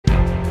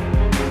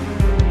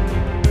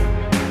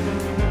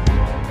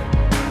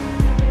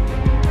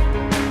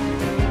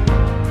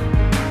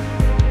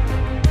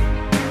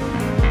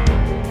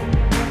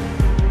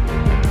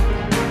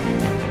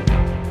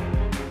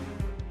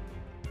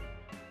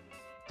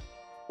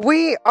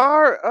We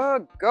are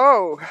a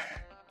go.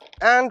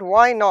 And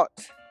why not?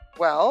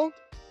 Well,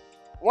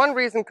 one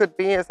reason could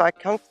be is I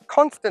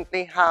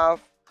constantly have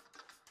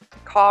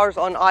cars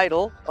on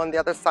idle on the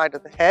other side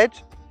of the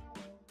hedge.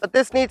 But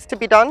this needs to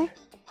be done.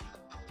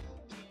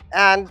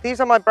 And these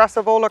are my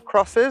Brassavola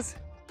Crosses.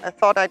 I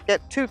thought I'd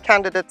get two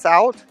candidates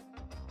out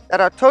that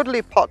are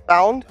totally pot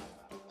bound,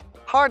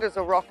 hard as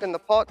a rock in the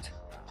pot.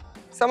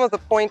 Some of the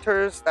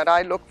pointers that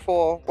I look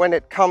for when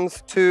it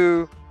comes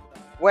to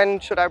when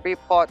should I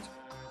repot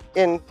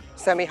in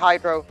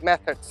semi-hydro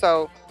method.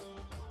 So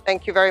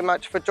thank you very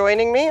much for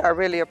joining me. I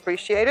really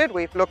appreciate it.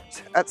 We've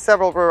looked at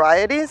several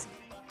varieties.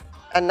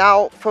 And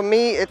now for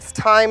me, it's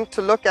time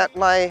to look at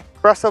my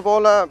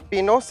Brassavola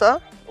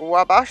Binosa,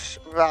 Wabash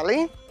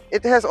Valley.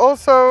 It has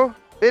also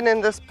been in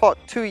this pot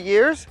 2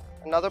 years.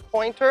 Another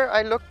pointer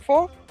I look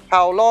for.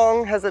 How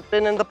long has it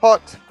been in the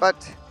pot?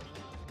 But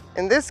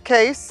in this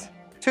case,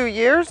 2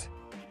 years.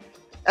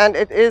 And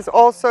it is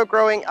also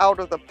growing out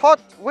of the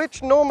pot,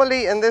 which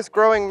normally in this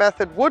growing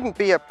method wouldn't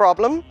be a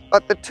problem.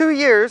 But the 2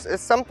 years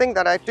is something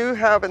that I do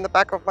have in the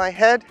back of my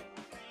head,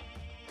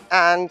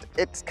 and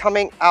it's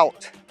coming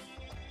out.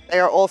 They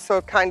are also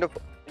kind of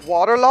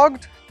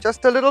waterlogged,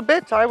 just a little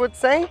bit, I would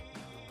say.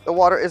 The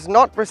water is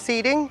not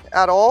receding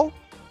at all,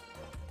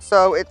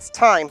 so it's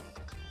time.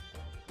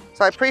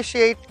 So I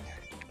appreciate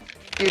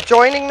you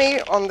joining me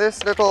on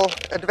this little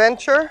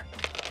adventure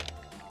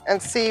and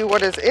see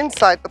what is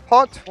inside the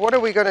pot. What are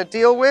we going to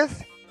deal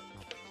with?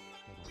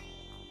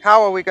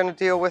 How are we going to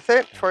deal with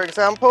it? For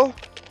example,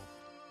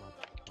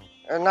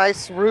 a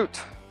nice root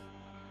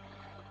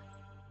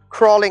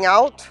crawling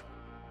out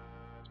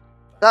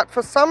that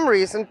for some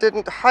reason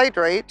didn't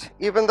hydrate,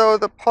 even though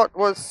the pot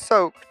was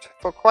soaked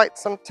for quite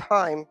some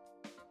time.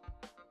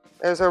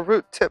 There's a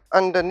root tip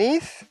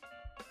underneath,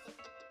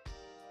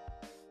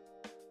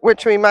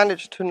 which we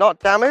managed to not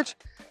damage.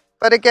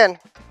 But again,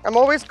 I'm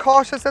always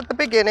cautious at the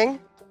beginning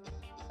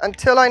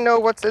until I know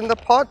what's in the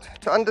pot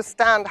to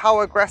understand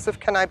how aggressive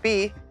can I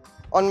be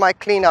on my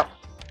cleanup.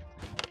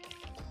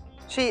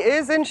 She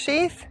is in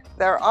sheath.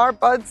 There are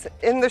buds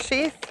in the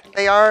sheath.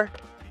 They are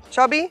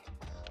chubby.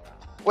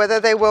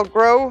 Whether they will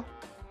grow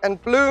and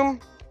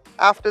bloom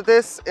after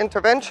this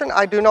intervention,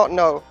 I do not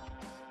know.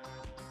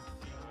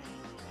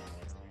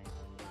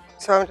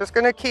 So I'm just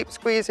going to keep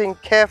squeezing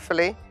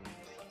carefully,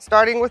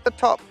 starting with the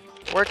top,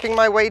 working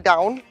my way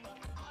down.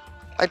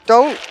 I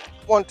don't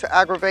want to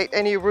aggravate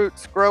any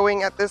roots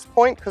growing at this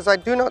point because I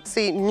do not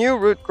see new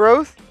root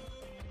growth,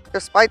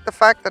 despite the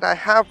fact that I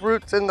have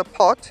roots in the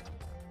pot.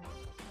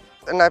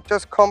 And I've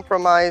just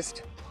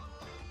compromised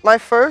my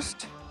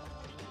first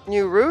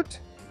new root,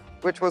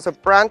 which was a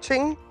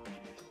branching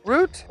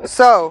root.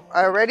 So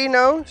I already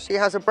know she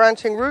has a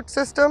branching root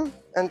system,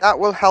 and that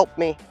will help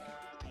me.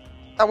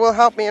 That will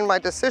help me in my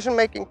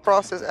decision-making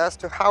process as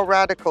to how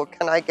radical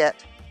can I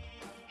get.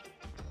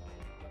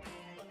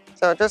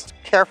 So just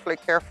carefully,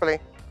 carefully.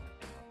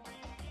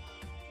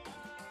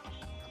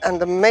 And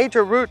the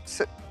major root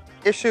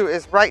issue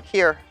is right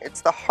here.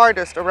 It's the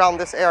hardest around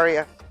this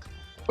area,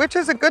 which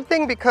is a good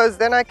thing because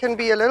then I can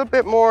be a little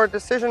bit more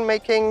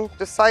decision-making,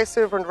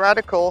 decisive and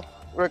radical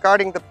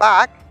regarding the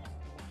back,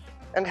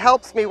 and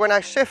helps me when I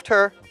shift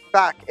her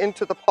back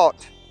into the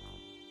pot.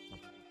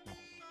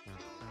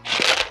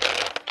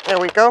 There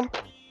we go.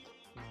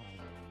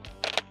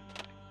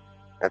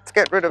 Let's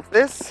get rid of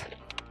this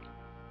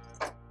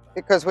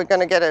because we're going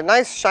to get a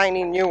nice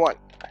shiny new one.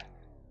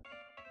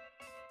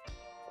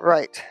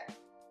 Right.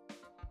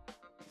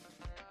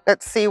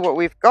 Let's see what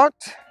we've got.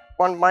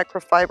 One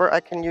microfiber I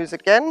can use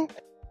again.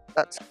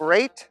 That's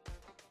great.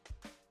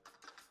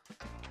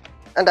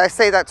 And I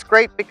say that's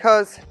great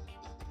because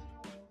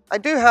I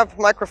do have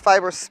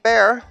microfibers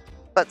spare,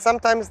 but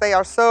sometimes they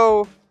are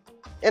so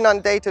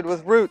inundated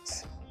with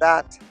roots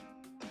that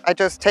I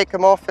just take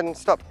them off and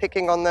stop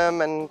picking on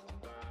them and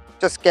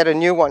just get a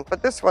new one.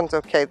 But this one's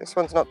okay. This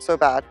one's not so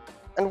bad.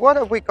 And what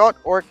have we got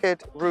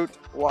orchid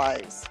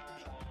root-wise?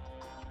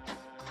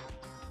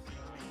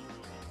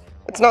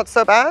 It's not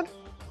so bad.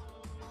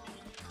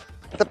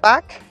 The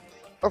back,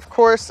 of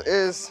course,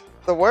 is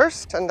the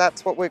worst, and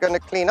that's what we're going to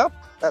clean up.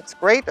 That's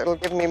great. It'll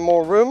give me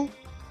more room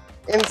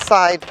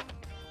inside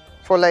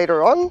for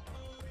later on.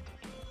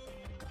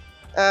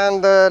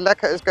 And the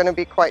leca is going to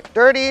be quite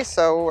dirty,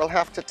 so we'll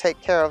have to take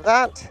care of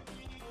that.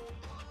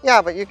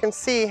 Yeah, but you can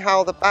see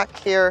how the back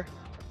here,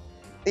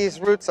 these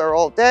roots are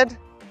all dead,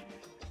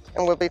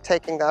 and we'll be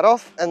taking that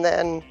off and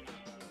then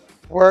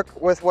work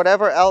with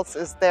whatever else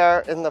is there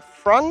in the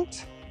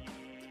front,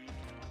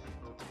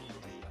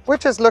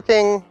 which is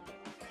looking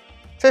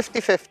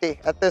 50-50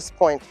 at this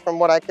point from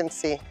what I can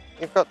see.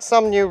 You've got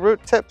some new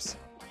root tips.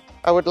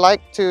 I would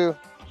like to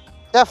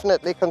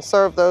definitely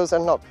conserve those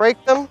and not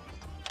break them.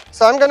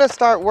 So I'm going to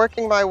start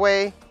working my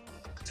way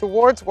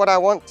towards what I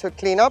want to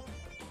clean up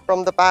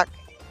from the back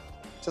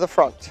to the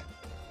front.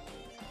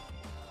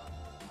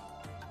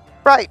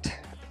 Right.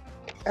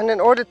 And in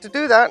order to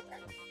do that,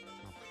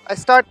 I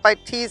start by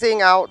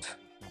teasing out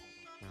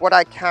what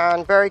I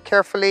can very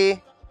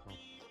carefully.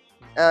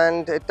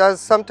 And it does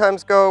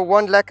sometimes go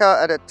one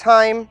leca at a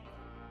time.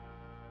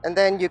 and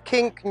then you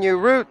kink new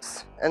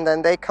roots and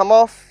then they come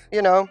off,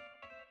 you know.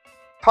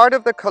 Part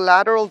of the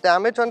collateral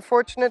damage,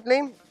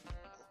 unfortunately.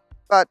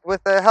 But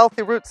with a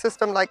healthy root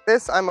system like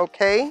this, I'm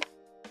okay.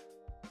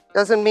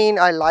 Doesn't mean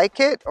I like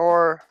it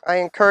or I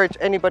encourage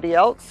anybody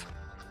else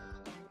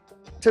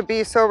to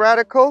be so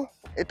radical.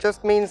 It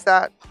just means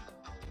that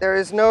there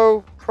is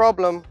no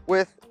problem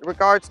with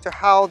regards to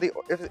how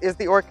is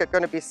the orchid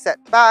going to be set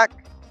back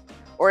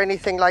or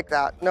anything like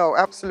that. No,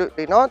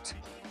 absolutely not.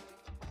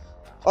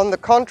 On the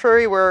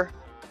contrary, we're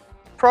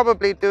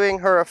probably doing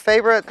her a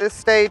favor at this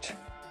stage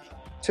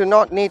to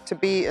not need to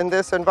be in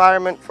this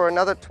environment for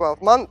another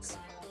 12 months.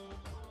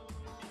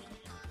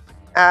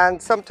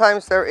 And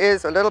sometimes there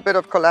is a little bit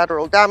of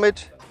collateral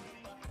damage.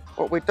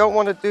 What we don't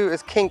want to do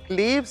is kink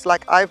leaves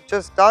like I've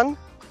just done.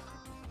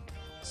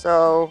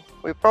 So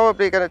we're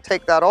probably going to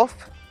take that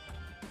off.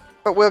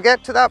 But we'll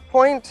get to that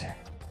point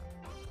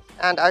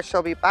and I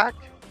shall be back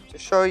to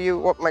show you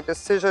what my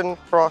decision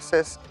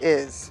process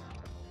is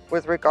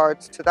with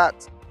regards to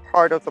that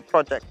part of the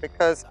project,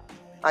 because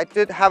I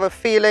did have a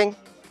feeling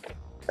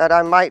that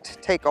I might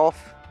take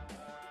off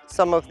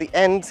some of the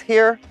ends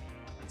here,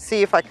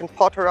 see if I can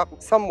pot her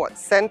up somewhat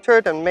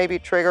centered and maybe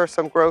trigger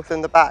some growth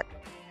in the back.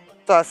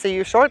 So I'll see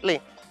you shortly.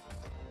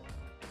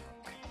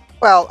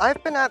 Well,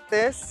 I've been at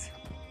this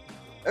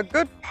a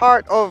good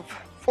part of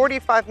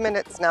 45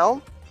 minutes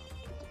now,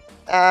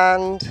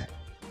 and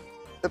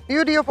the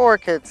beauty of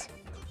orchids,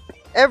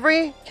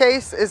 every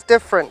case is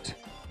different.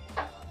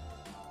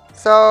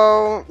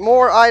 So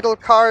more idle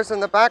cars in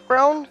the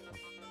background,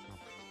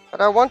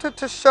 but I wanted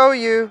to show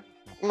you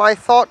my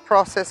thought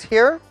process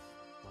here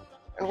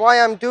and why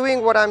I'm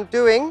doing what I'm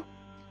doing.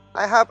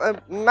 I have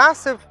a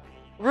massive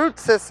root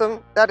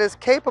system that is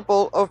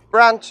capable of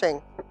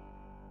branching.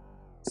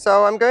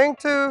 So I'm going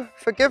to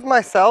forgive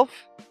myself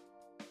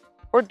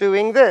for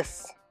doing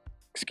this.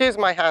 Excuse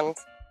my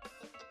hands.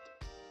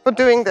 For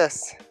doing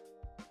this.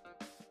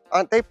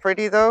 Aren't they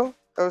pretty though?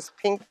 Those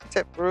pink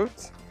tip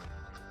roots.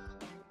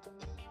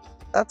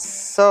 That's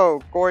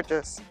so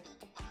gorgeous.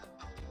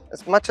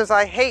 As much as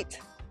I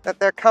hate that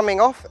they're coming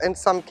off in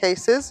some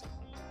cases,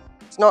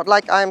 it's not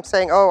like I'm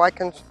saying, oh, I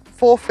can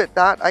forfeit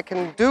that, I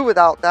can do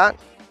without that.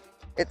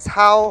 It's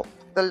how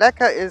the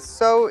leca is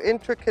so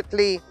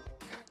intricately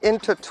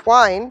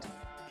intertwined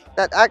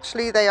that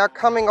actually they are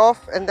coming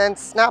off and then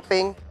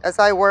snapping as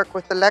I work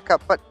with the leca.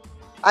 But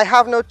I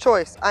have no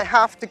choice. I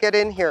have to get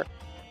in here.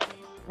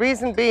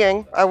 Reason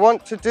being, I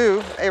want to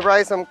do a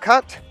rhizome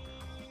cut,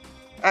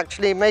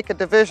 actually make a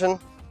division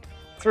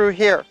through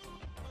here.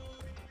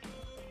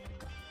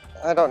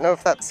 I don't know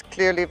if that's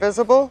clearly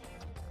visible,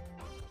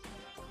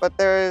 but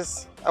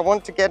I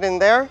want to get in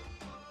there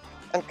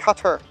and cut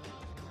her.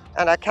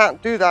 And I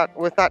can't do that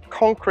with that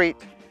concrete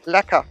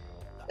leca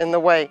in the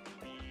way.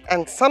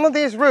 And some of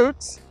these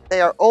roots,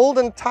 they are old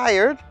and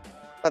tired,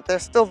 but they're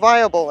still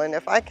viable. And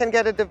if I can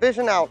get a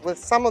division out with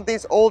some of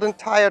these old and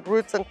tired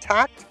roots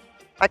intact,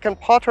 I can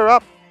pot her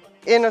up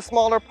in a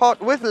smaller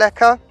pot with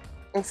leca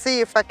and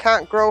see if I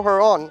can't grow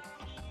her on.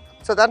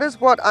 So that is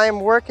what I'm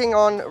working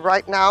on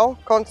right now,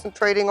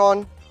 concentrating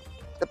on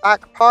the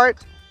back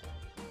part,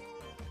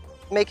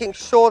 making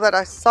sure that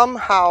I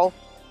somehow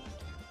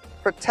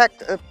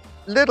protect a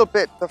little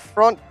bit the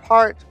front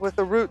part with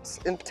the roots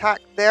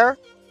intact there.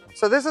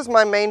 So this is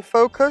my main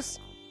focus.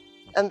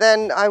 And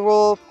then I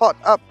will pot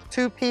up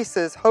 2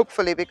 pieces,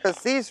 hopefully, because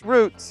these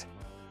roots,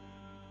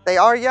 they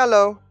are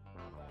yellow,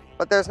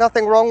 but there's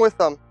nothing wrong with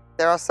them.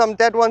 There are some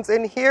dead ones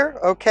in here,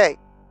 okay.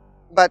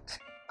 But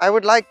I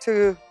would like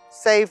to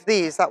save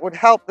these. That would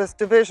help this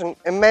division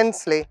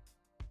immensely.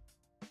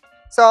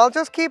 So I'll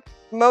just keep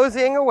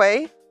moseying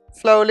away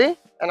slowly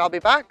and I'll be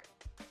back.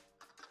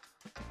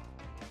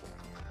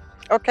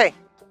 Okay.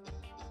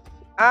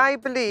 I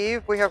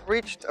believe we have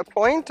reached a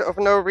point of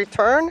no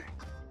return.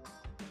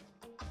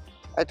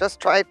 I just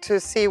tried to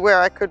see where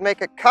I could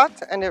make a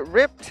cut and it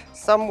ripped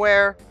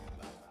somewhere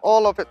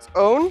all of its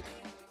own.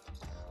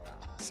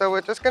 So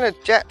we're just going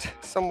to jet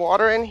some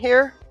water in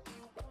here,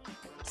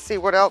 see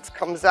what else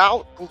comes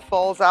out and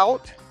falls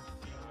out.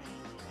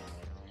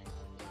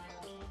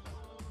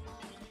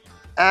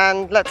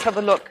 And let's have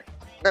a look.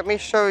 Let me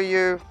show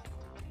you.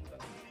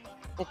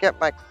 Let me get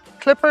my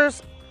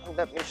clippers and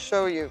let me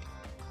show you.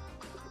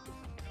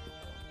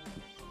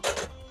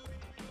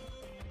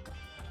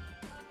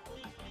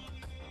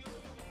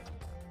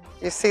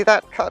 You see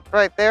that cut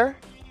right there?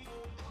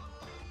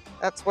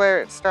 That's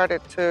where it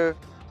started to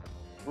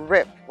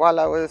rip while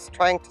I was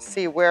trying to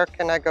see where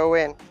can I go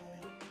in.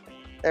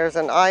 There's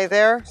an eye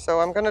there, so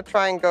I'm going to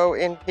try and go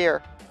in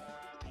here.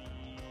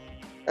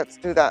 Let's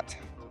do that.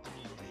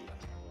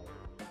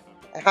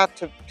 I had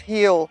to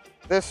peel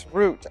this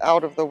root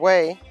out of the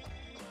way.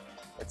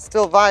 It's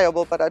still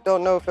viable, but I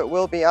don't know if it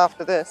will be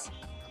after this.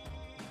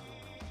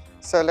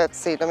 So let's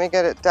see, let me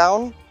get it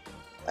down.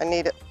 I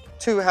need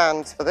 2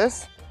 hands for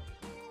this.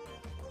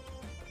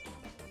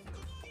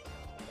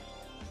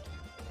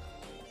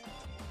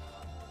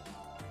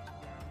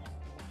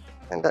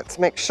 And let's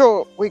make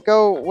sure we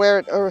go where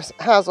it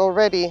has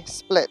already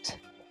split.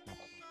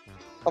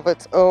 of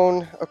its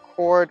own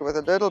accord with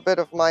a little bit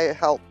of my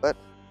help, but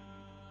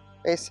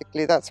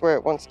basically that's where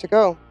it wants to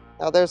go.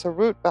 Now there's a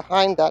root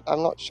behind that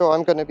I'm not sure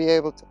I'm going to be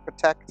able to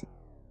protect.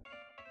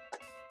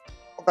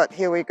 But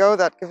here we go,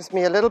 that gives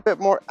me a little bit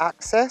more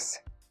access.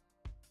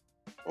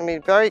 Let me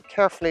very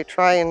carefully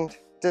try and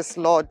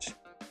dislodge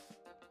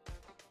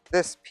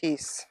this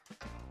piece.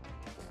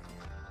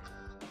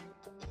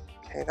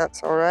 Okay,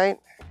 that's all right.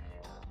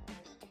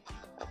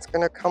 That's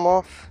going to come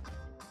off.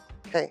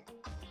 Okay.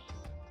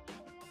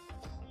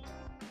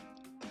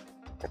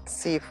 Let's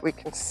see if we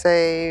can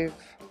save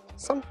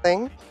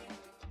something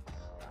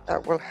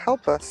that will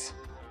help us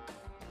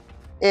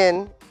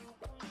in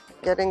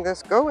getting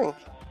this going.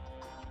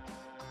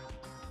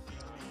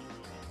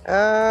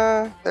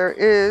 There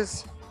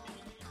is,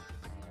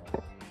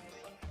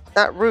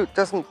 that root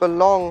doesn't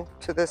belong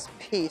to this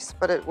piece,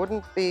 but it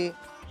wouldn't be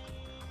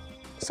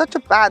such a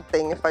bad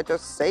thing if I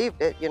just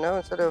saved it, you know,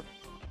 instead of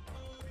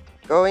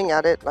going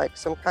at it like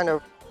some kind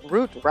of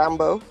root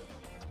Rambo.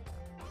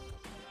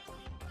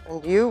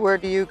 And you, where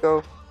do you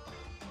go?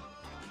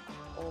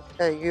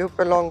 Okay, you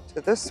belong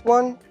to this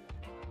one.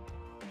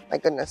 My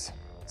goodness,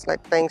 it's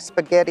like playing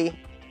spaghetti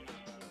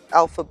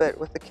alphabet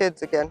with the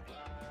kids again.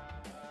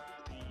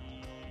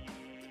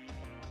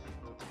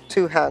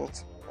 2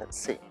 hands, let's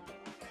see.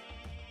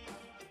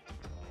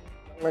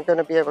 Am I going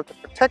to be able to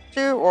protect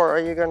you, or are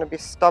you going to be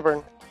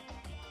stubborn?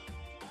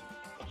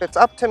 If it's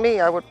up to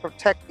me, I would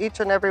protect each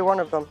and every one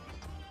of them.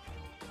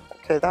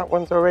 Okay, that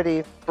one's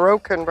already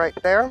broken right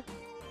there.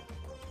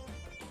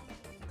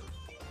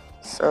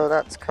 So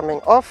that's coming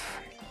off.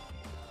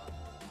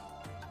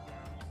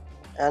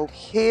 And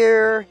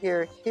here,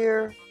 here,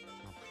 here.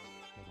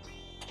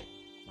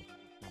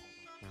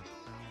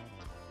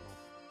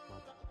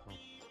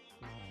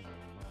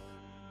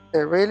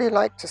 They really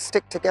like to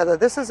stick together.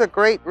 This is a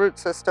great root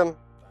system,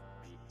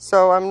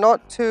 so I'm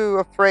not too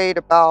afraid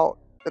about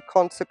the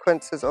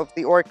consequences of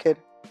the orchid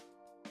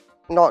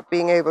not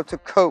being able to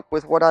cope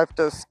with what I've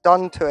just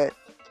done to it.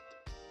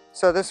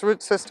 So this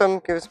root system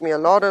gives me a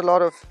lot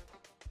of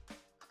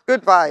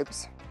good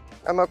vibes.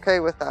 I'm okay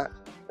with that.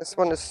 This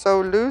one is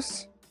so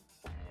loose.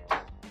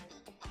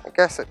 I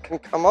guess it can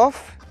come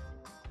off.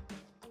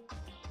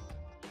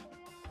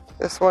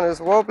 This one is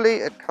wobbly,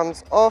 it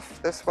comes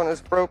off. This one is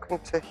broken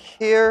to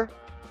here.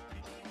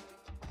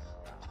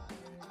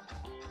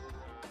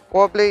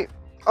 Wobbly,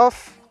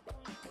 off.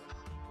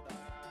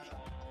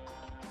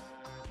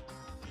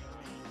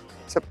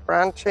 It's a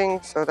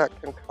branching, so that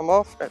can come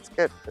off. Let's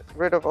get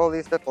rid of all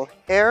these little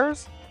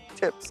hairs,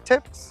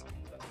 tips.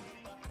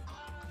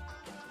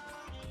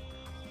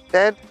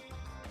 Dead.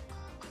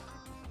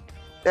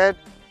 Dead.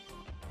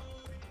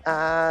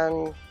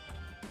 And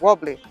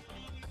wobbly.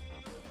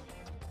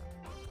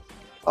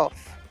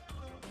 Off.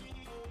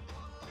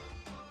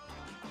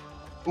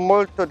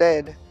 Molto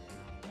dead.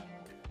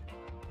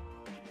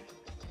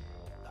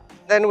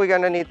 Then we're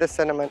going to need the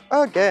cinnamon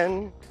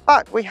again.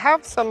 But we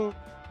have some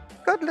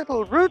good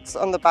little roots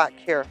on the back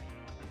here.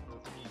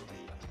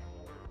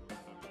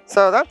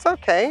 So that's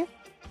okay.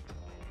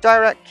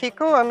 Direct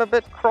Kiko, I'm a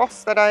bit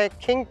cross that I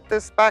kinked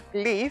this back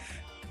leaf.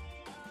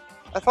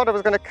 I thought I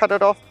was going to cut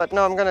it off, but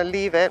no, I'm going to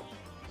leave it.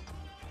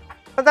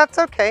 But that's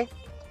okay.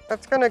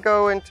 That's going to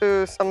go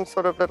into some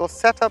sort of little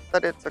setup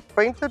that it's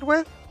acquainted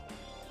with,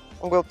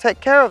 and we'll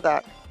take care of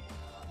that.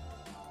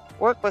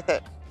 Work with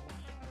it.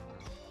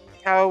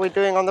 How are we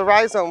doing on the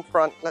rhizome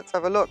front? Let's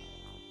have a look.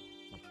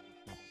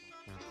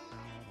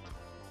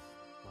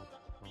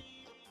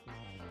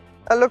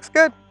 That looks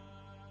good.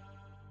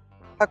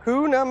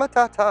 Hakuna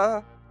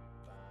Matata.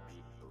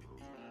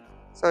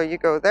 So you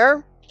go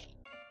there,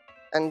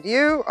 and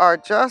you are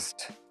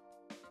just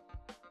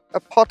a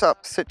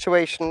pot-up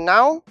situation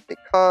now,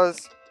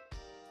 because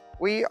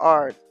we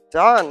are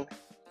done.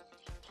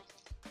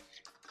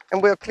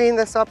 And we'll clean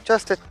this up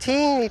just a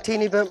teeny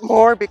bit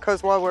more,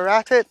 because while we're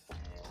at it,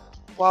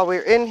 while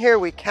we're in here,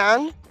 we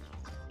can.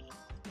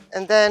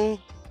 And then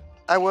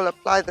I will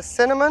apply the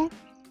cinnamon,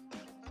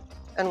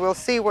 and we'll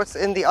see what's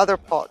in the other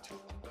pot,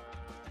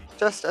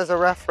 just as a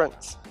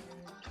reference.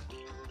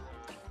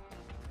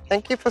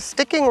 Thank you for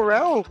sticking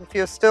around if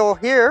you're still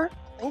here.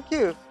 Thank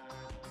you.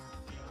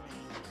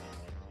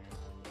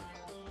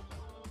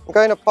 I'm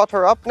going to pot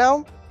her up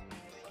now.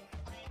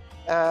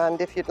 And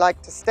if you'd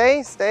like to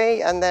stay,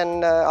 stay, and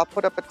then I'll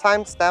put up a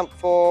timestamp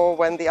for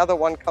when the other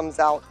one comes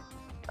out.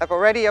 I've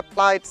already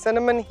applied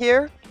cinnamon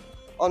here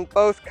on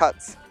both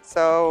cuts,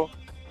 so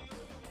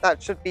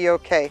that should be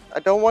okay. I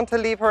don't want to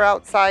leave her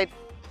outside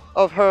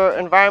of her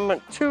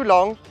environment too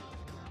long,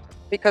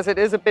 because it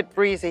is a bit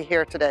breezy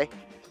here today.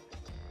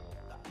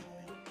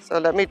 So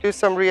let me do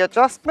some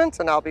readjustments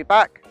and I'll be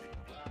back.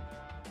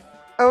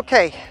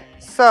 Okay,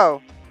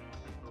 so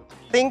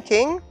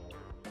thinking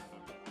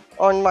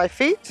on my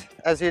feet,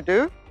 as you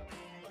do.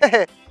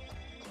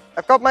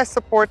 I've got my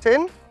support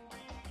in.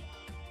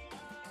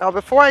 Now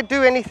before I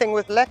do anything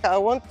with Leka, I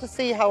want to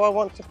see how I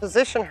want to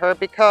position her,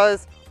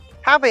 because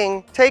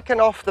having taken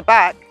off the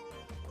back,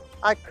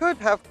 I could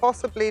have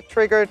possibly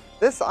triggered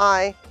this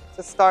eye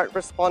to start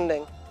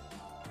responding.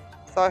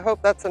 So I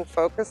hope that's in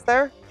focus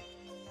there.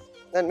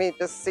 Let me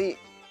just see.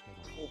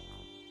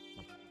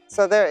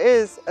 So there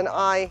is an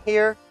eye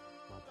here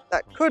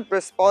that could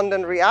respond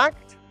and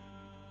react.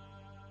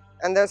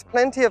 And there's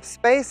plenty of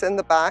space in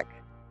the back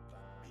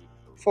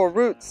for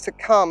roots to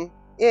come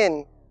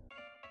in.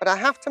 But I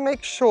have to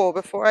make sure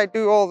before I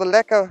do all the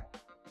leca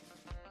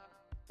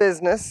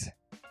business,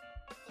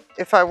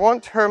 if I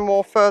want her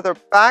more further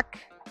back,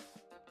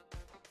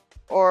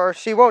 or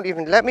she won't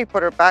even let me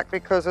put her back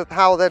because of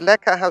how the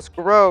leca has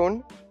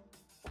grown.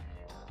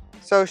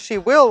 So she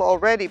will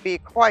already be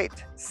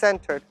quite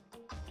centered.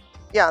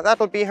 Yeah,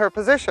 that'll be her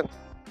position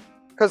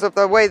because of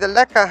the way the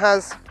leca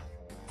has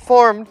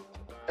formed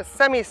a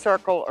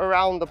semicircle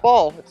around the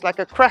ball. It's like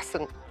a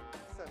crescent.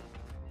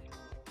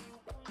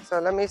 So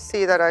let me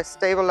see that I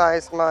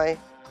stabilize my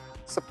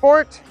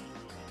support.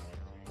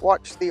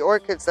 Watch the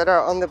orchids that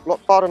are on the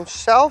bottom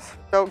shelf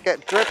don't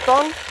get dripped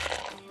on.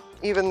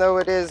 Even though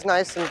it is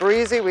nice and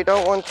breezy, we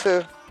don't want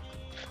to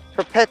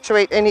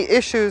perpetuate any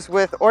issues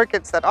with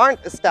orchids that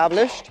aren't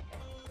established.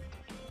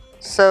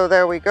 So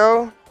there we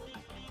go.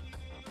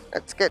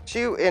 Let's get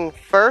you in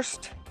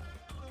first,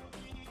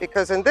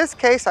 because in this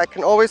case I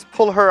can always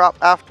pull her up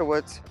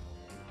afterwards.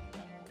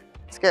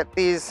 Let's get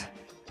these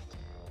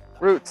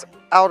roots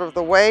out of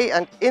the way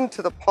and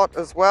into the pot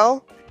as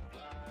well.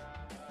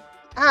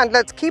 And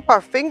let's keep our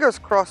fingers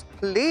crossed,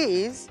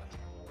 please,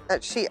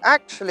 that she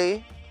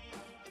actually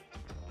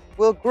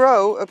will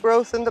grow a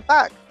growth in the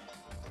back.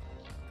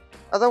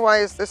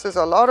 Otherwise, this is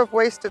a lot of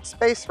wasted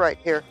space right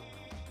here.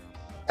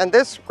 And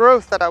this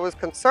growth that I was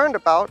concerned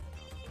about,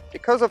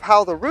 because of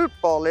how the root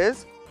ball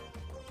is,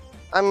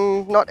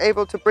 I'm not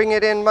able to bring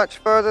it in much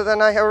further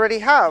than I already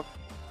have.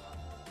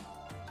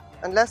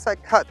 Unless I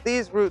cut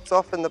these roots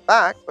off in the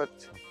back, but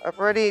I've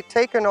already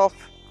taken off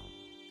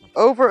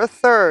over a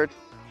third.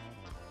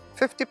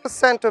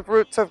 50% of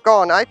roots have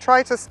gone. I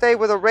try to stay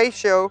with a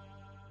ratio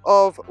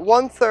of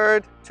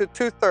 1/3 to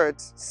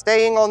 2/3,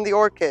 staying on the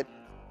orchid.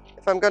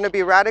 If I'm going to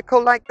be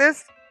radical like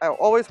this, I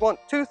always want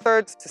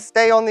 2/3 to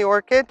stay on the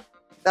orchid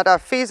that are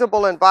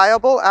feasible and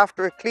viable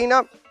after a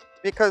cleanup,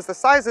 because the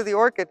size of the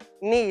orchid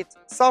needs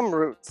some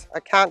roots. I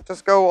can't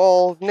just go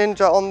all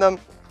ninja on them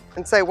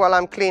and say, well,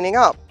 I'm cleaning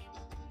up.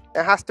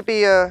 There has to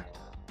be a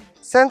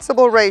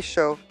sensible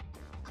ratio.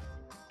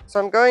 So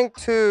I'm going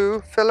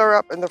to fill her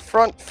up in the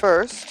front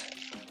first,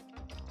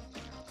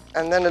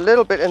 and then a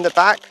little bit in the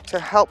back to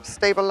help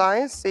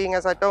stabilize, seeing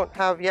as I don't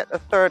have yet a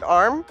third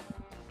arm.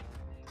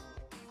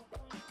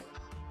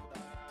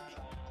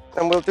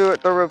 And we'll do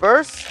it the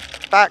reverse,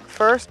 back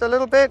first a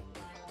little bit,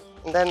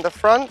 and then the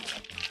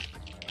front.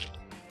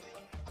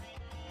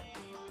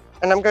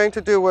 And I'm going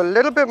to do a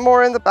little bit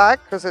more in the back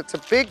because it's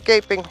a big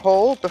gaping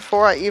hole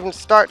before I even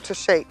start to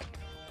shake.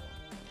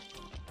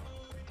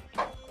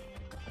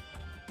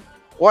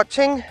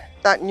 Watching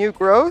that new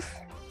growth.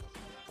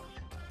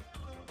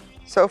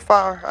 So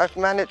far, I've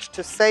managed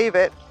to save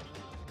it,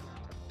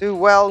 do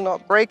well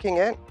not breaking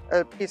it.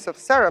 A piece of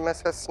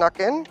ceramis has snuck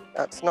in.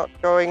 That's not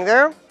going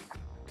there.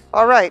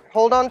 All right,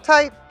 hold on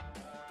tight.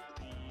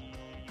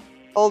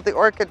 Hold the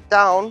orchid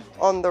down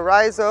on the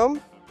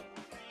rhizome.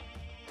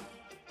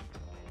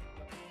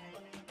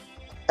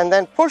 And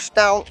then push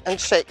down and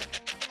shake.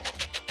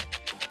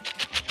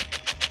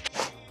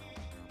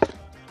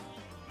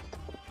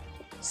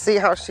 See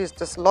how she's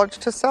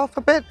dislodged herself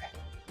a bit?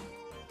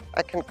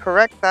 I can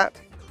correct that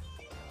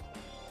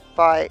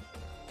by,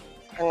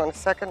 hang on a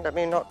second, let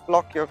me not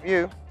block your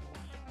view.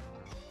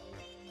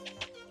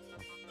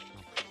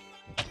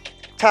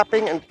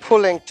 Tapping and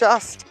pulling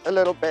just a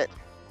little bit,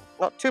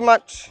 not too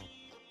much,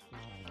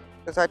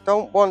 because I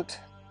don't want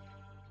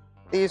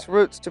these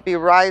roots to be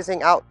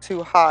rising out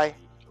too high.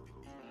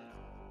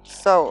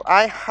 So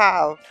I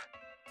have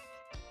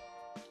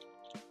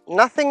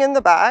nothing in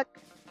the back,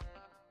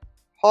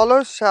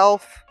 hollow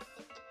shelf,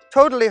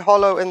 totally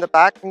hollow in the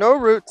back, no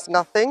roots,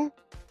 nothing.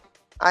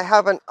 I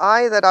have an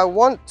eye that I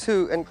want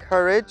to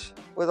encourage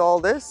with all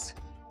this,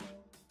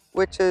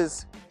 which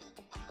is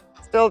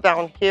still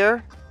down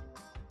here.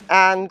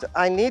 And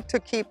I need to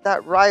keep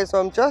that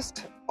rhizome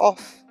just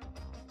off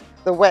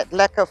the wet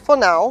leca for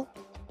now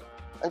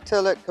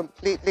until it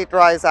completely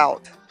dries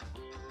out.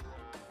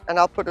 And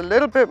I'll put a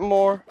little bit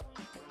more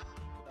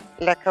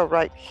leca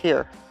right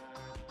here.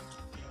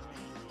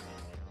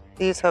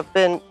 These have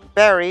been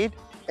buried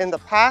in the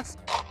past,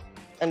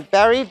 and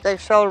buried they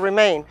shall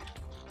remain.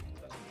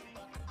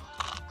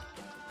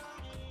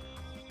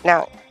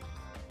 Now,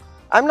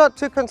 I'm not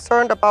too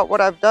concerned about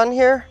what I've done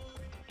here,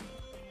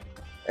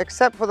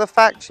 except for the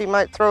fact she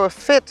might throw a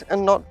fit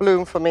and not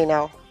bloom for me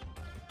now.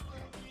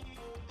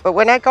 But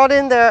when I got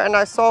in there and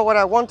I saw what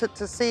I wanted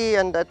to see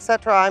and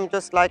etc., I'm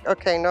just like,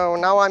 okay, no,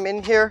 now I'm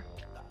in here.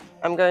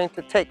 I'm going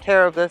to take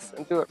care of this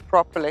and do it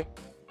properly.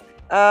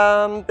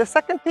 The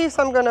second piece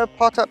I'm going to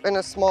pot up in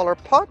a smaller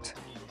pot.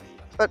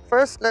 But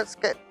first, let's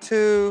get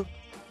to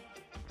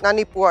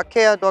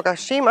Nanipuakea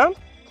Dogashima,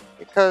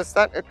 because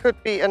it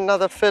could be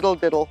another fiddle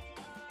diddle.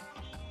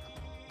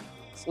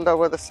 Let's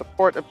lower the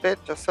support a bit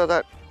just so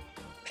that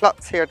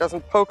Klutz here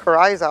doesn't poke her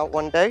eyes out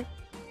one day.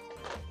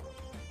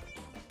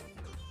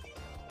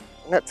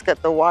 Let's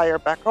get the wire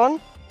back on.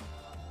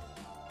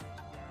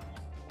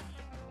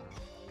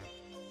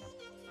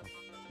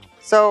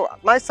 So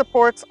my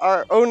supports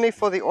are only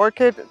for the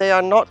orchid, they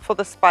are not for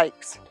the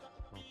spikes.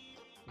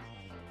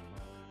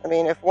 I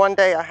mean, if one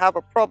day I have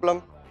a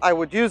problem, I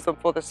would use them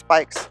for the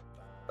spikes.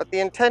 But the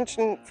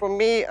intention for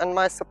me and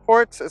my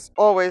supports is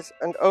always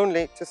and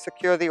only to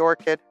secure the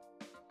orchid.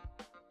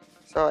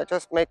 So I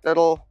just make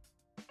little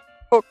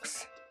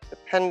hooks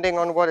depending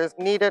on what is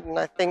needed, and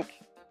I think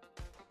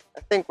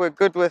we're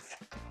good with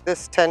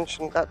this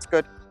tension. That's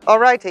good.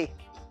 Alrighty,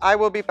 I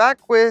will be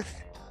back with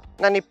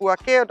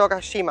Nanipuakea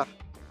Dogashima.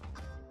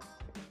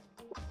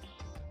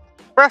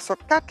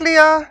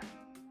 Brassoocattleya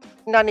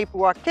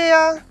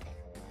Nanipuakea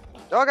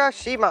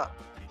Dogashima.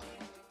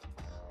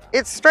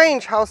 It's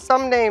strange how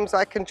some names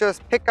I can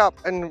just pick up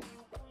and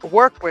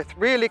work with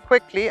really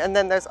quickly, and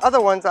then there's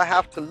other ones I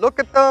have to look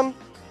at them.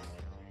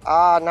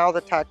 Now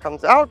the tag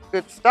comes out.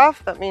 Good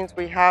stuff. That means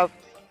we have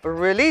a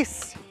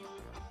release.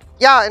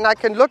 Yeah, and I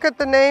can look at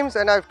the names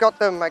and I've got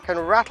them. I can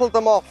rattle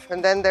them off.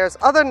 And then there's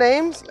other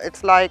names.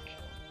 It's like,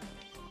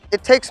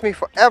 it takes me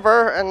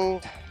forever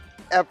and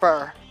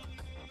ever.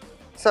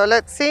 So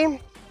let's see.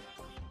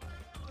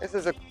 This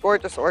is a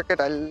gorgeous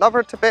orchid. I love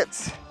her to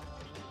bits.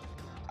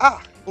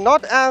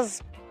 Not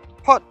as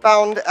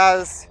pot-bound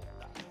as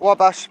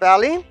Wabash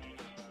Valley.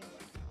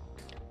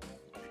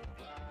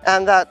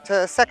 And that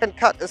second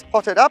cut is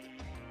potted up.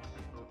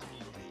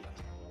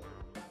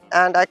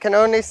 And I can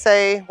only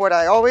say what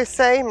I always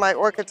say, my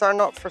orchids are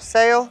not for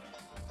sale.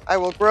 I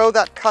will grow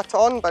that cut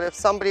on, but if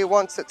somebody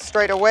wants it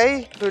straight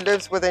away who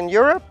lives within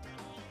Europe,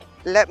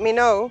 let me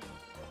know.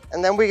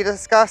 And then we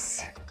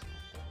discuss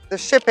the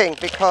shipping,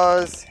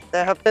 because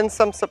there have been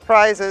some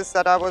surprises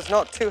that I was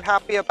not too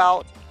happy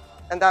about,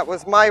 and that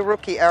was my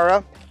rookie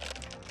error.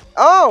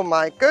 Oh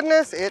my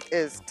goodness, it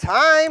is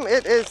time,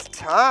 it is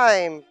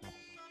time.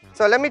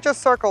 So let me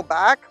just circle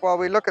back while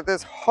we look at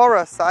this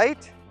horror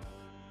sight.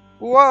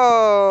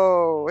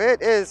 Whoa,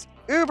 it is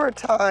uber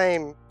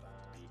time.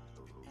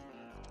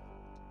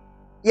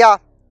 Yeah,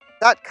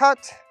 that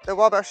cut, the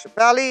Wabash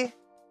Valley,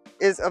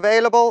 is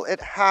available.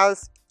 It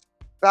has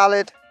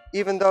valid,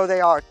 even though they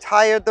are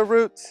tired, the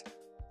roots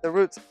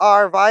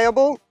are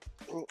viable.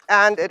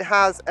 And it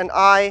has an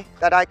eye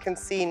that I can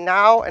see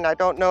now, and I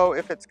don't know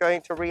if it's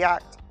going to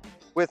react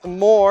with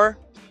more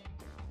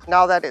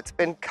now that it's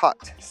been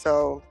cut.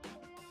 So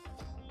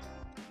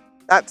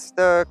that's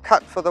the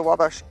cut for the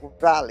Wabash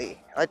Valley.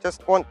 I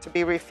just want to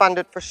be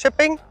refunded for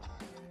shipping,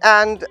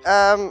 and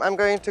I'm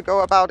going to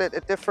go about it a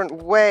different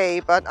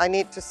way, but I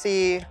need to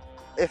see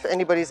if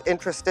anybody's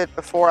interested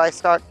before I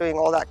start doing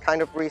all that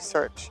kind of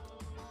research.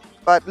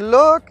 But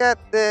look at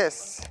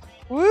this.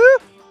 Woo!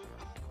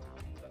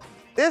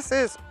 This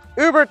is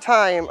uber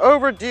time,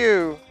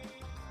 overdue.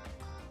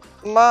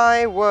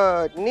 My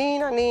word,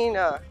 Nina,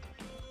 Nina.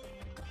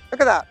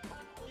 Look at that.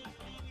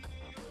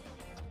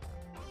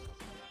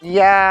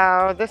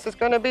 Yeah, this is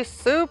going to be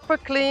super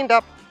cleaned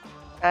up.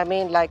 I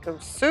mean, like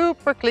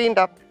super cleaned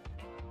up.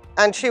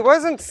 And she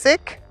wasn't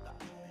sick.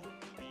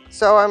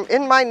 So I'm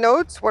in my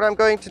notes what I'm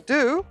going to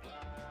do.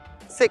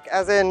 Sick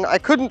as in I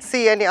couldn't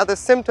see any other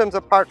symptoms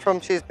apart from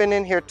she's been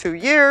in here 2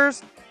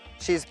 years.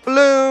 She's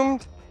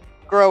bloomed,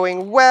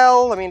 growing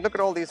well. I mean, look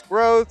at all these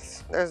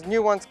growths. There's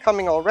new ones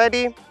coming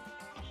already.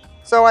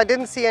 So I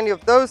didn't see any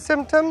of those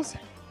symptoms.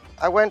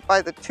 I went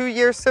by the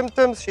 2-year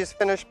symptoms. She's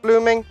finished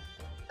blooming,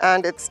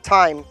 and it's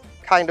time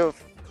kind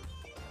of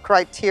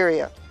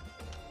criteria.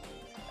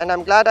 And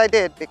I'm glad I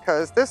did,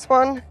 because this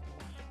one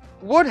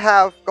would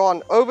have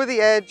gone over the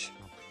edge.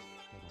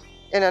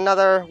 In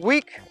another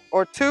week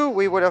or 2,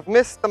 we would have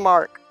missed the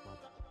mark.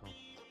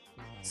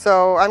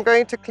 So I'm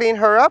going to clean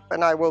her up,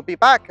 and I will be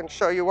back and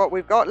show you what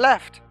we've got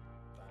left.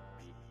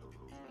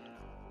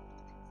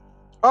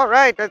 All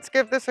right, let's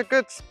give this a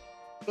good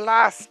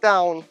blast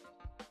down.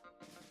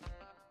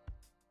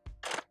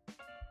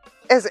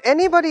 Is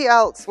anybody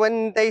else,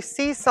 when they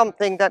see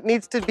something that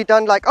needs to be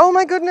done, like, oh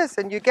my goodness,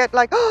 and you get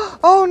like,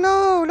 oh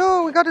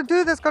no, we got to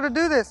do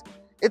this.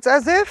 It's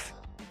as if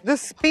the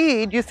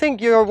speed you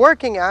think you're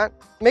working at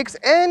makes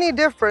any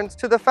difference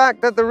to the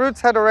fact that the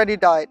roots had already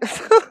died.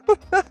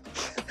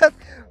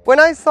 When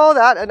I saw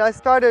that and I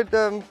started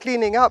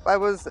cleaning up, I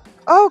was,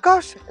 oh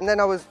gosh, and then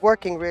I was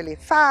working really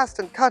fast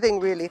and cutting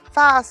really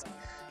fast.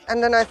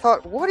 And then I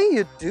thought, what are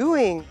you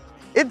doing?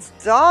 It's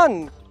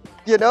done.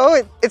 You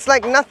know, it's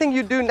like nothing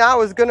you do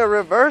now is going to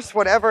reverse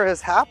whatever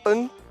has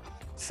happened.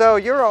 So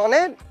you're on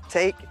it,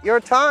 take your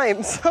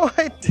time. So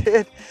I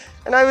did.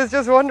 And I was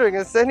just wondering,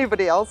 is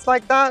anybody else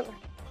like that?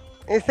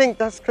 You think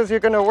that's because you're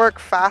going to work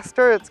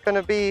faster, it's going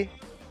to be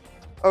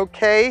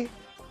okay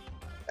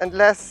and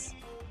less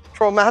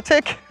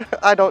traumatic?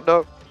 I don't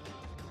know.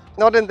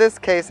 Not in this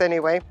case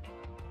anyway.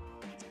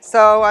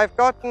 So I've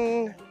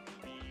gotten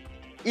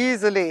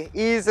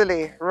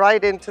easily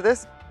right into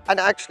this. And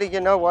actually,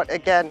 you know what,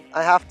 again,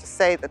 I have to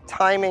say the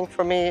timing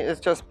for me is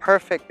just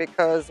perfect,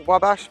 because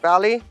Wabash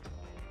Valley,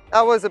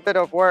 that was a bit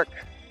of work.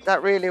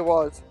 That really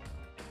was.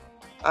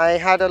 I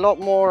had a lot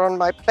more on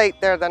my plate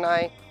there than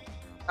I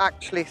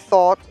actually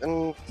thought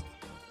and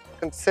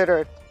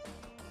considered.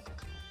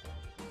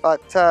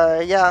 But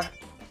yeah,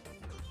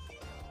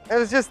 I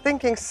was just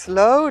thinking,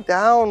 slow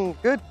down,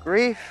 good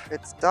grief,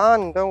 it's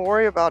done, don't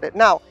worry about it.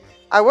 Now,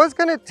 I was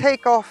going to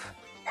take off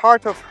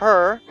part of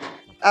her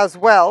as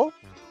well.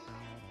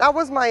 That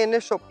was my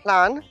initial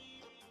plan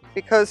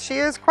because she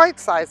is quite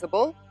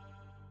sizable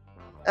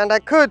and I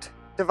could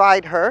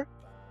divide her.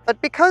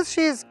 But because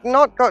she's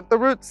not got the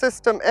root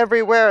system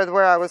everywhere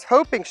where I was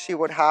hoping she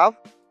would have,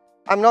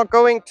 I'm not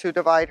going to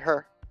divide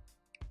her.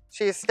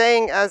 She is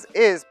staying as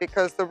is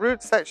because the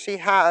roots that she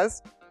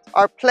has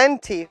are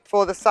plenty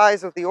for the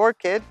size of the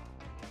orchid,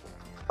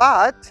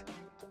 but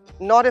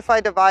not if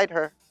I divide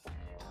her.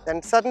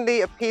 Then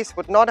suddenly a piece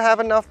would not have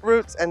enough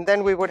roots and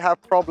then we would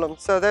have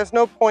problems. So there's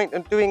no point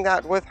in doing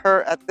that with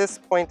her at this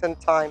point in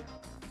time.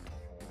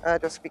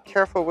 Just be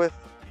careful with,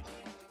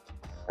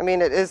 I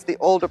mean, it is the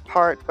older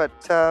part, but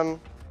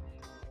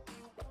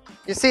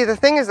you see, the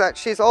thing is that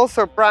she's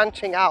also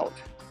branching out.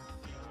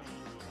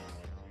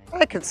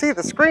 I can see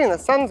the screen, the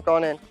sun's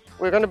gone in.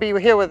 We're going to be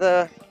here with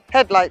the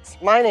headlights,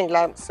 mining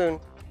lamps soon.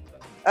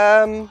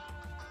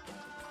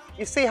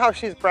 You see how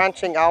she's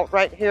branching out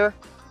right here?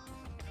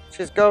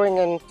 She's going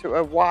into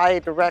a Y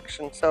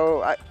direction,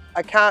 so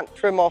I can't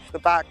trim off the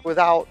back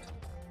without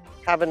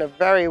having a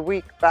very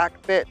weak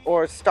back bit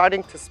or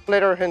starting to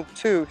split her in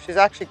two. She's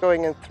actually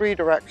going in 3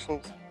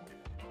 directions.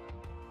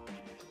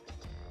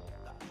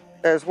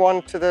 There's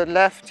one to the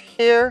left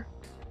here,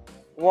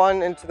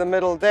 one into the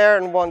middle there,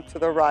 and one to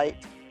the right.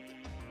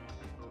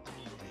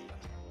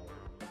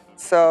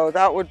 So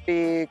that would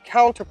be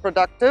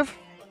counterproductive,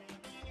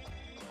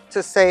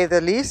 to say the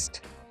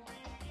least.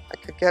 I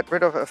could get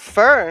rid of a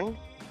fern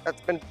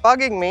that's been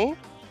bugging me.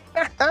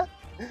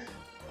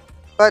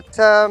 But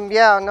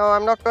yeah, no,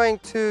 I'm not going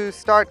to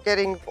start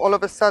getting all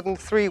of a sudden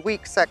 3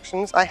 weak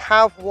sections. I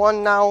have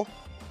one now.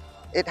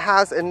 It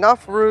has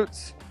enough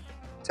roots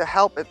to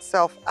help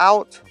itself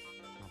out.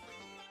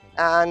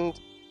 And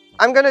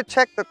I'm going to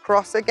check the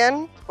cross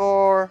again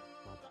for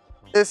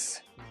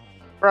this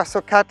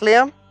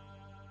Brassoocattleya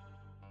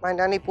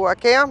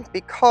Nanipuakea,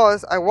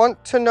 because I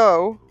want to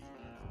know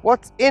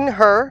what's in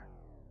her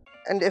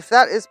and if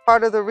that is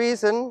part of the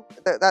reason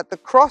that the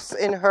cross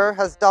in her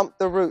has dumped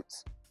the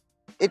roots.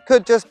 It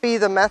could just be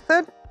the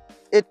method.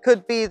 It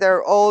could be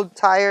they're old,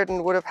 tired,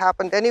 and would have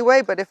happened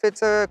anyway. But if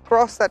it's a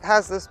cross that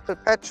has this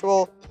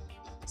perpetual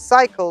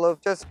cycle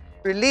of just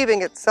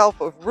relieving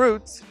itself of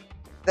roots,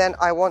 then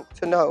I want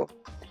to know.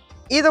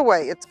 Either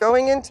way, it's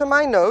going into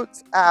my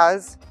notes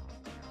as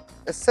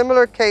a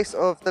similar case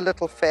of the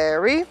little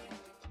fairy.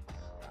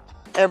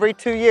 Every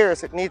 2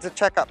 years, it needs a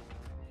checkup.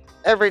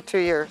 Every 2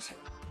 years.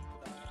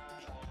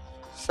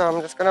 So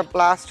I'm just going to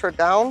blast her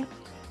down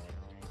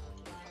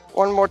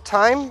one more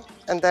time,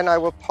 and then I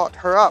will pot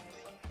her up.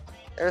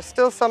 There's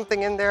still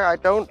something in there I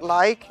don't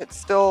like. It's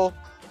still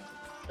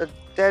a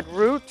dead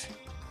root.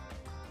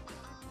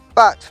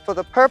 But for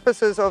the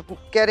purposes of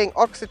getting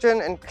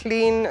oxygen and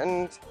clean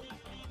and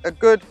a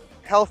good,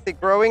 healthy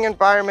growing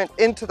environment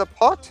into the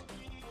pot,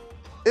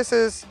 this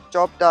is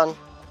job done.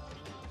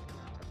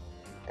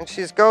 And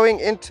she's going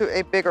into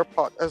a bigger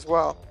pot as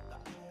well.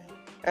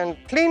 And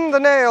clean the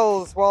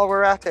nails while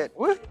we're at it.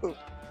 Woohoo!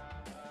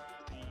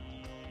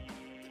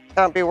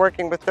 Can't be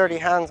working with dirty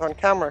hands on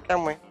camera,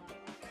 can we?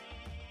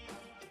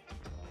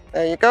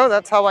 There you go,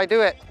 that's how I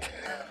do it.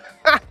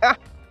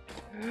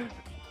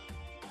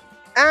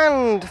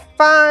 And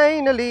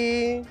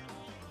finally,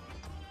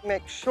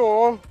 make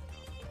sure,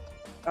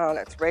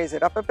 let's raise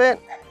it up a bit.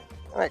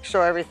 Make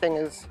sure everything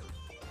is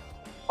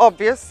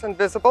obvious and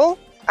visible.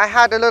 I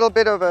had a little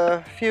bit of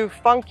a few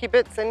funky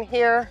bits in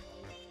here.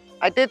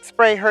 I did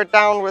spray her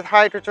down with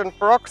hydrogen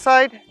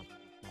peroxide.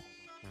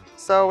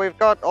 So we've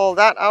got all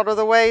that out of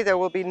the way. There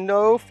will be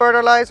no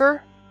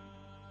fertilizer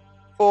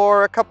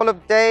for a couple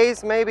of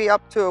days, maybe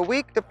up to a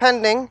week,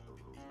 depending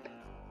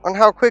on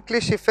how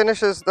quickly she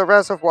finishes the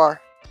reservoir.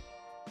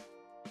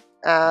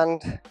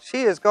 And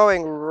she is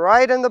going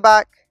right in the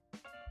back.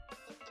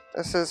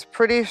 This is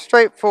pretty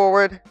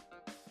straightforward.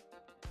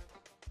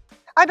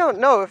 I don't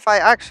know if I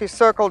actually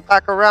circled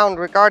back around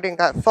regarding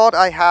that thought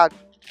I had.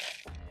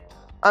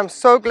 I'm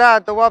so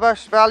glad the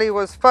Wabash Valley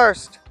was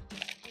first.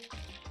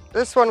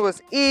 This one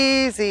was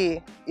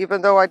easy,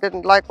 even though I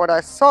didn't like what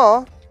I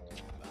saw.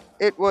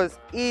 It was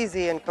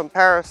easy in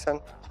comparison.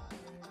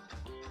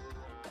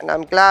 And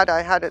I'm glad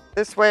I had it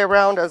this way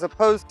around as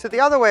opposed to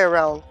the other way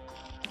around.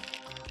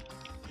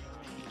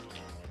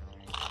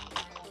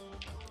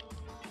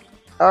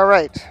 All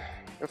right,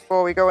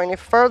 before we go any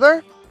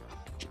further,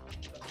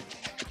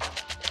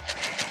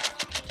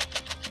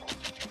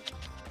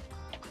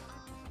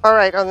 all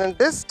right, and then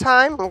this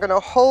time I'm going to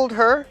hold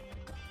her,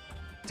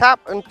 tap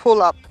and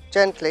pull up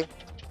gently.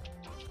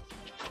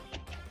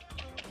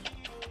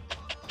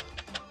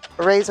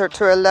 Raise her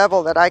to a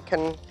level that I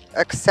can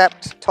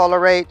accept,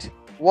 tolerate,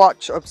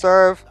 watch,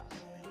 observe.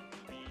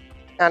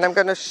 And I'm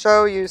going to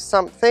show you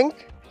something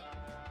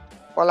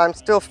while I'm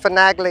still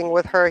finagling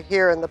with her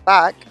here in the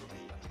back.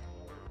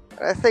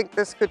 I think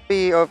this could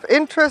be of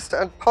interest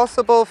and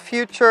possible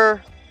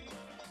future,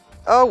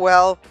 oh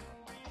well,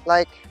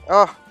 like,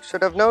 oh,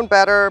 should have known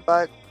better,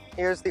 but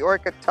here's the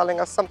orchid telling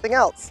us something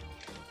else.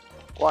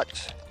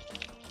 Watch.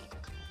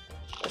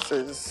 This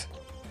is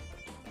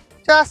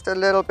just a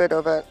little bit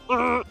of it.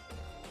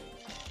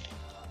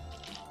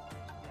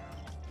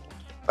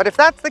 But if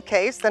that's the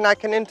case, then I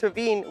can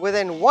intervene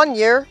within 1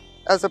 year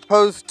as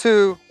opposed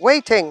to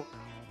waiting.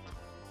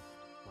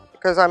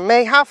 Because I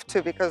may have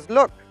to, because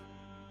look.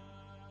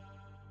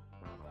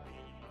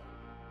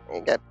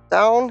 You get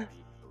down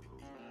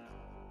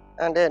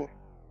and in.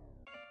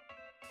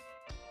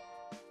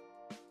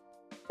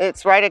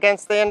 It's right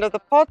against the end of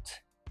the pot,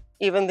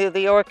 even though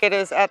the orchid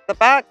is at the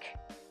back.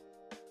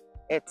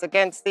 It's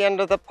against the end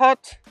of the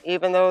pot,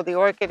 even though the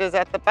orchid is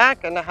at the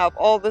back, and I have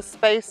all this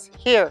space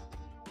here.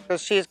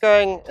 Because she's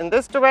going in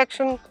this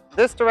direction,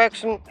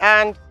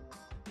 and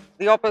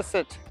the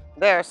opposite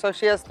there. So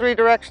she has 3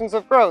 directions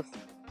of growth.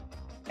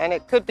 And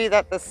it could be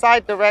that the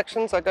side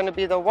directions are going to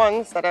be the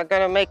ones that are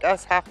going to make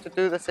us have to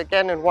do this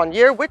again in 1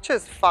 year, which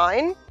is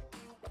fine.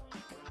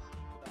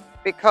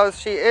 Because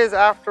she is,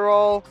 after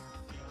all,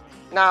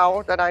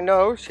 now that I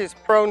know she's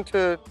prone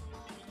to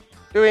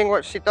doing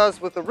what she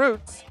does with the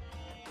roots,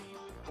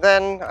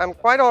 then I'm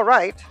quite all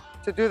right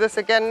to do this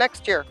again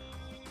next year.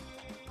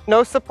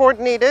 No support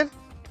needed.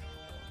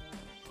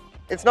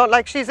 It's not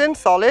like she's in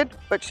solid,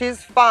 but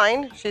she's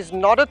fine. She's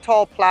not a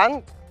tall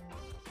plant,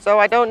 so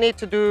I don't need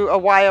to do a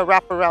wire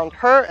wrap around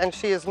her, and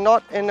she is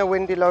not in a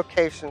windy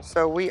location.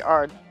 So we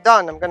are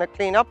done. I'm going to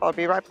clean up. I'll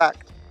be right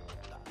back.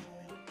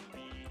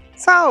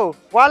 So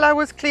while I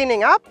was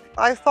cleaning up,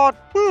 I thought,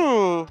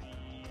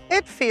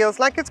 it feels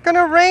like it's going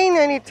to rain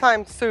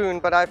anytime soon,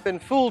 but I've been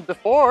fooled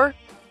before,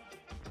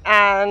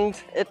 and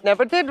it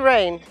never did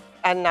rain.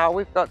 And now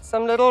we've got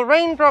some little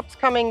raindrops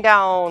coming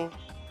down,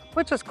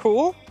 which is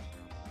cool.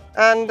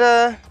 And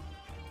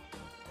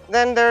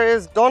then there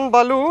is Don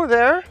Baloo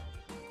there.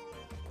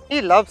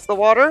 He loves the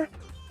water.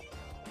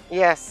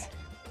 Yes.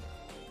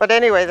 But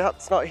anyway,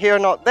 that's not here,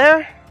 not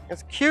there.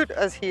 As cute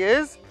as he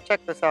is,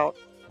 check this out.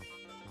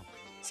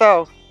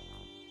 So,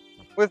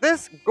 with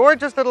this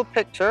gorgeous little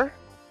picture,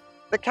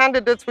 the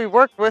candidates we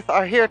worked with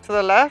are here to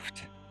the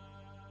left.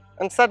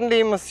 And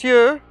suddenly,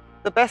 Monsieur,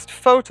 the best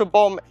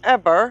photobomb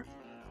ever.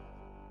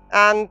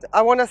 And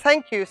I want to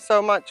thank you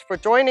so much for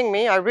joining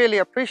me. I really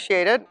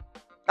appreciate it.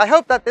 I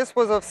hope that this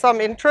was of some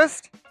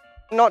interest,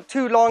 not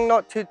too long,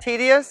 not too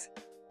tedious,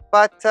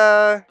 but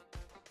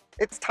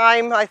it's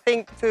time, I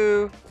think,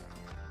 to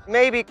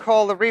maybe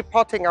call the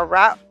repotting a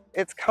wrap.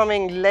 It's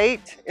coming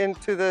late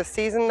into the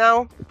season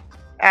now,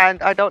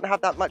 and I don't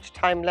have that much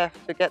time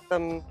left to get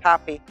them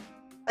happy.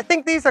 I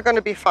think these are going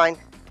to be fine.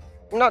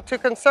 I'm not too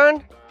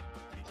concerned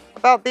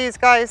about these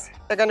guys.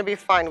 They're going to be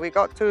fine. We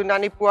got to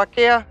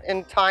Nanipuakea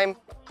in time,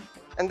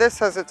 and this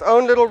has its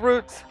own little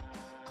roots.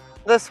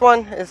 This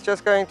one is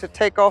just going to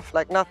take off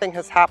like nothing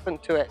has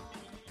happened to it.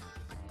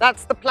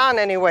 That's the plan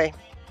anyway.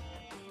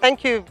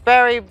 Thank you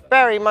very,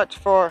 very much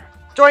for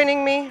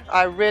joining me.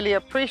 I really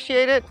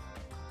appreciate it.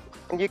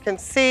 And you can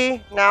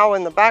see now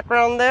in the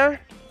background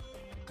there.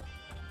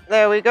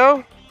 There we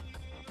go.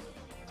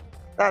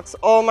 That's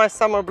all my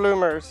summer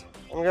bloomers.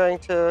 I'm going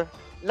to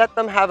let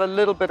them have a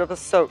little bit of a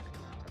soak.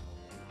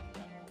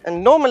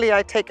 And normally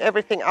I take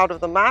everything out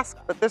of the mask,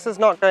 but this is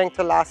not going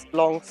to last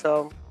long,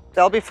 so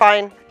they'll be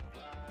fine.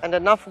 And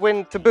enough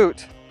wind to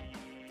boot.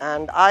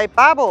 And I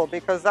babble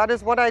because that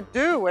is what I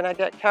do when I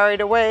get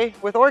carried away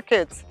with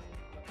orchids.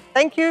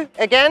 Thank you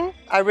again.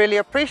 I really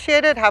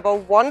appreciate it. Have a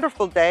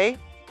wonderful day.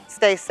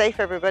 Stay safe,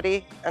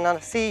 everybody, and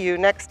I'll see you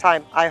next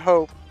time, I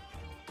hope.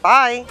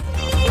 Bye.